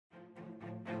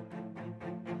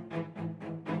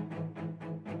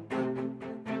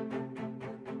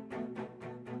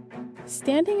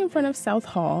Standing in front of South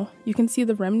Hall, you can see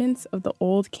the remnants of the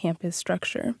old campus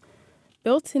structure.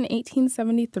 Built in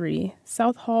 1873,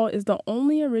 South Hall is the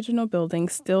only original building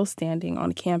still standing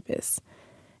on campus.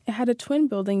 It had a twin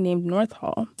building named North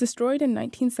Hall, destroyed in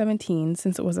 1917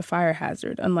 since it was a fire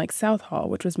hazard, unlike South Hall,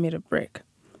 which was made of brick.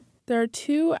 There are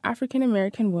 2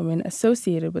 African-American women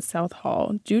associated with South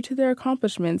Hall due to their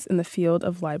accomplishments in the field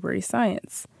of library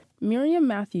science. Miriam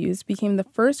Matthews became the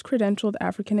first credentialed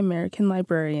African-American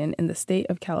librarian in the state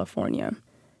of California.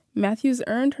 Matthews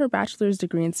earned her bachelor's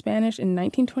degree in Spanish in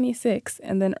 1926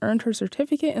 and then earned her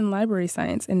certificate in library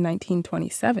science in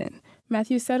 1927.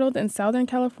 Matthews settled in Southern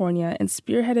California and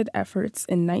spearheaded efforts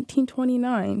in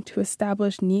 1929 to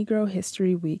establish Negro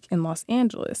History Week in Los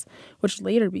Angeles, which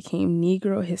later became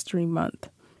Negro History Month.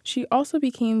 She also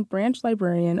became branch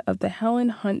librarian of the Helen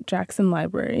Hunt Jackson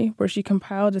Library, where she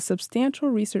compiled a substantial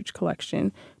research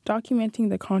collection documenting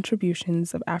the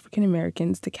contributions of African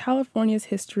Americans to California's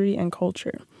history and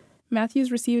culture.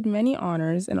 Matthews received many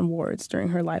honors and awards during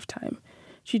her lifetime.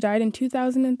 She died in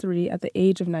 2003 at the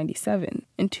age of 97.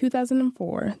 In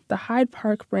 2004, the Hyde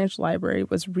Park Branch Library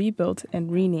was rebuilt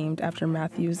and renamed after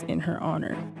Matthews in her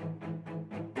honor.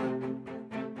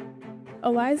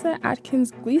 Eliza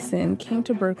Atkins Gleason came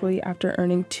to Berkeley after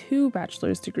earning 2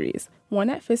 bachelor's degrees,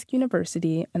 one at Fisk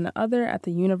University and the other at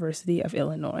the University of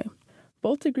Illinois.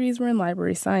 Both degrees were in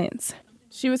library science.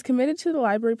 She was committed to the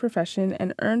library profession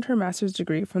and earned her master's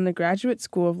degree from the Graduate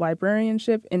School of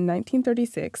Librarianship in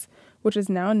 1936, which is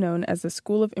now known as the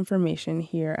School of Information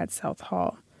here at South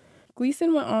Hall.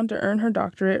 Gleason went on to earn her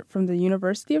doctorate from the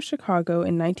University of Chicago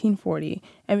in 1940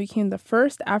 and became the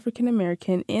first African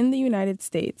American in the United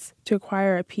States to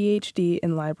acquire a PhD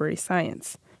in library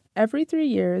science. Every 3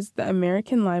 years, the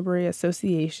American Library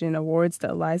Association awards the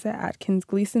Eliza Atkins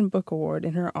Gleason Book Award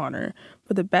in her honor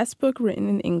for the best book written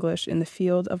in English in the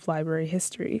field of library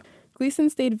history. Gleason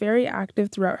stayed very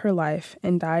active throughout her life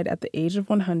and died at the age of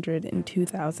 100 in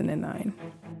 2009.